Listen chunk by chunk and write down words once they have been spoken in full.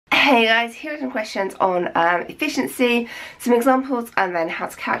Hey guys, here are some questions on efficiency, some examples, and then how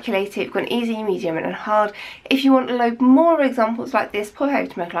to calculate it. We've got an easy, medium and hard. If you want to load more examples like this, pop over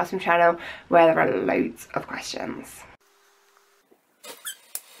to my classroom channel where there are loads of questions.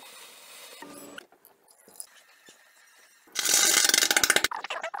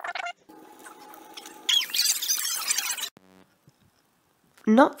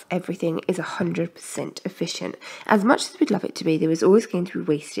 Not everything is 100% efficient. As much as we'd love it to be, there is always going to be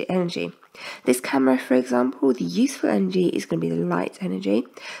wasted energy. This camera, for example, the useful energy is going to be the light energy,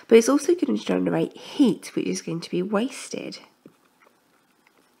 but it's also going to generate heat, which is going to be wasted.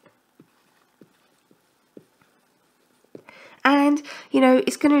 And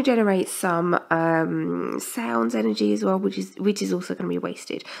it's going to generate some sound energy as well, which is also going to be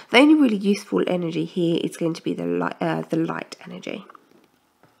wasted. The only really useful energy here is going to be the light energy.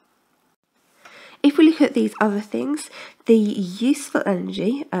 If we look at these other things, the useful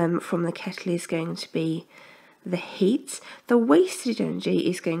energy from the kettle is going to be the heat. The wasted energy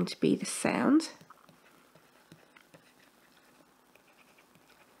is going to be the sound.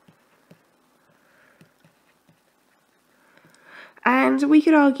 And we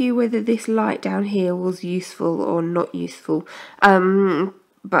could argue whether this light down here was useful or not useful.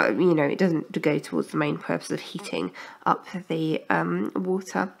 But it doesn't go towards the main purpose of heating up the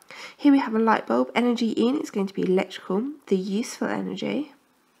water. Here we have a light bulb. Energy in is going to be electrical. The useful energy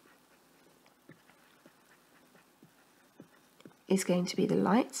is going to be the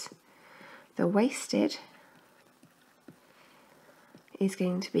light. The wasted is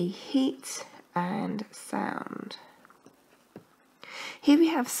going to be heat and sound. Here we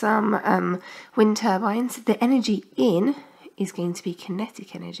have some wind turbines. The energy in is going to be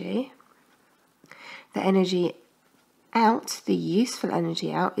kinetic energy. The energy out, the useful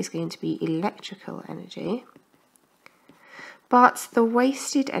energy out, is going to be electrical energy. But the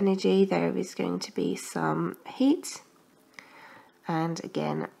wasted energy, there is going to be some heat and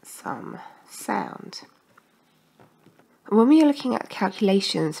again some sound. When we are looking at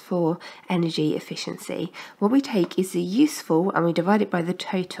calculations for energy efficiency, what we take is the useful and we divide it by the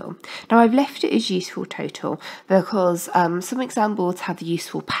total. Now I've left it as useful total because some examples have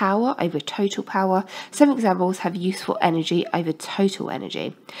useful power over total power, some examples have useful energy over total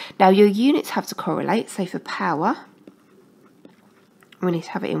energy. Now your units have to correlate, so for power we need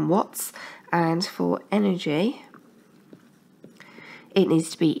to have it in watts, and for energy it needs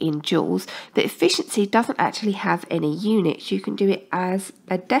to be in joules, but efficiency doesn't actually have any units. You can do it as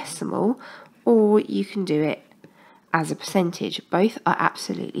a decimal or you can do it as a percentage. Both are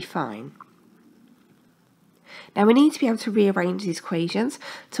absolutely fine. Now we need to be able to rearrange these equations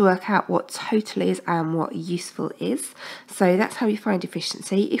to work out what total is and what useful is. So that's how we find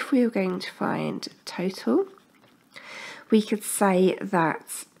efficiency. If we were going to find total, we could say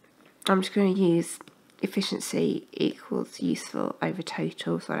that, I'm just going to use efficiency equals useful over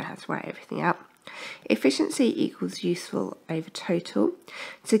total, so I don't have to write everything out. Efficiency equals useful over total.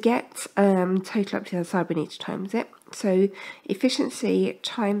 To get total up to the other side, we need to times it. So efficiency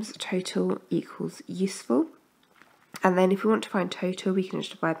times total equals useful. And then if we want to find total, we can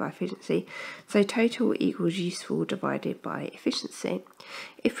just divide by efficiency. So total equals useful divided by efficiency.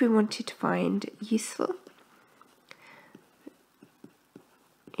 If we wanted to find useful,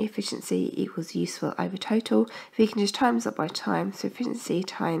 efficiency equals useful over total. We can just times that by time, so efficiency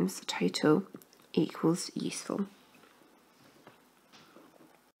times total equals useful.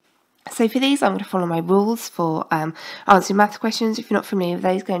 So for these, I'm going to follow my rules for answering math questions. If you're not familiar with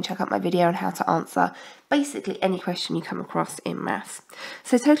those, go and check out my video on how to answer basically any question you come across in maths.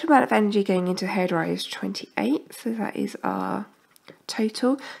 So total amount of energy going into the hairdryer is 28, so that is our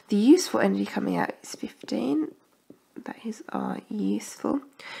total. The useful energy coming out is 15. That is our useful.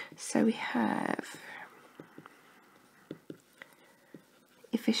 So we have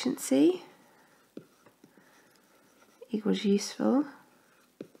efficiency equals useful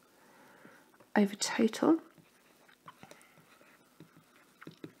over total.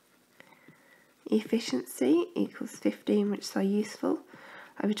 Efficiency equals 15, which is our useful,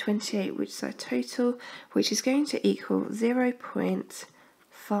 over 28, which is our total, which is going to equal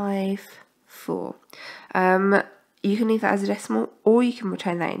 0.54. You can leave that as a decimal or you can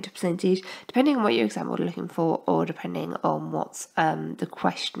return that into percentage depending on what your example is looking for or depending on what the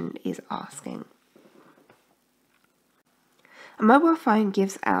question is asking. A mobile phone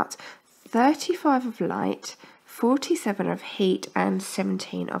gives out 35 of light, 47 of heat and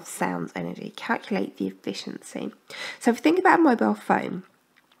 17 of sound energy. Calculate the efficiency. So if you think about a mobile phone,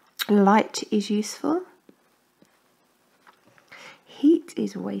 light is useful, heat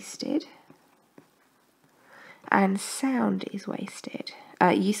is wasted, and sound is wasted.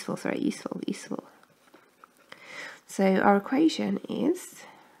 useful. So our equation is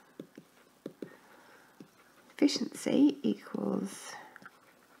efficiency equals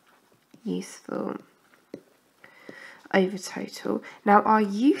useful over total. Now our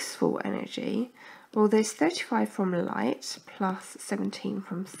useful energy, well, there's 35 from light plus 17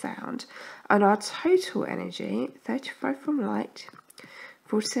 from sound, and our total energy, 35 from light,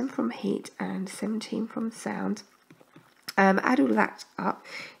 47 from heat, and 17 from sound. Add all that up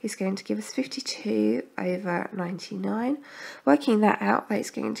is going to give us 52 over 99. Working that out, that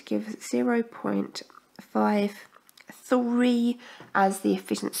is going to give us 0.53 as the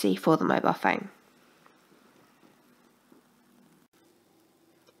efficiency for the mobile phone.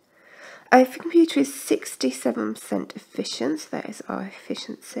 If the computer is 67% efficient, so that is our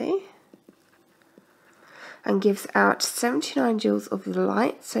efficiency, and gives out 79 joules of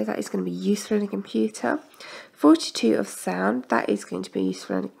light, so that is going to be useful in a computer, 42 of sound, that is going to be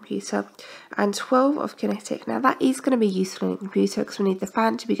useful in a computer, and 12 of kinetic. Now that is going to be useful in a computer because we need the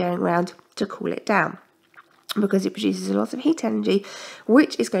fan to be going around to cool it down, because it produces a lot of heat energy,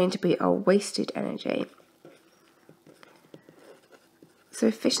 which is going to be our wasted energy. So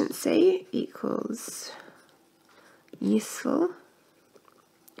efficiency equals useful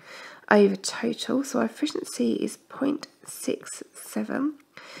over total. So our efficiency is 0.67.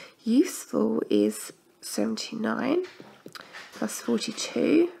 Useful is 79 plus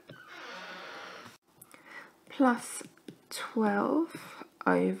 42 plus 12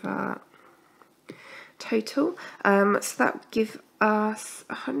 over total. So that would give us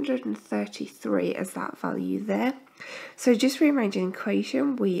 133 as that value there. So just rearranging the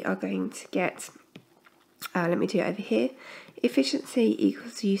equation, we are going to get, let me do it over here, efficiency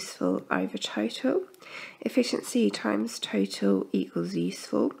equals useful over total. Efficiency times total equals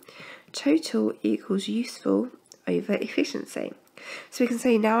useful. Total equals useful over efficiency. So we can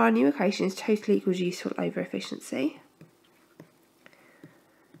say now our new equation is total equals useful over efficiency.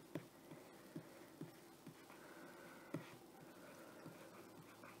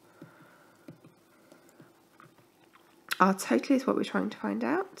 Our total is what we're trying to find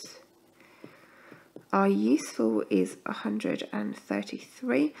out. Our useful is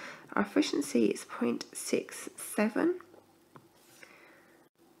 133. Our efficiency is 0.67,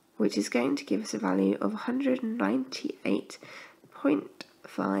 which is going to give us a value of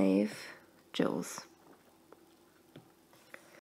 198.5 joules.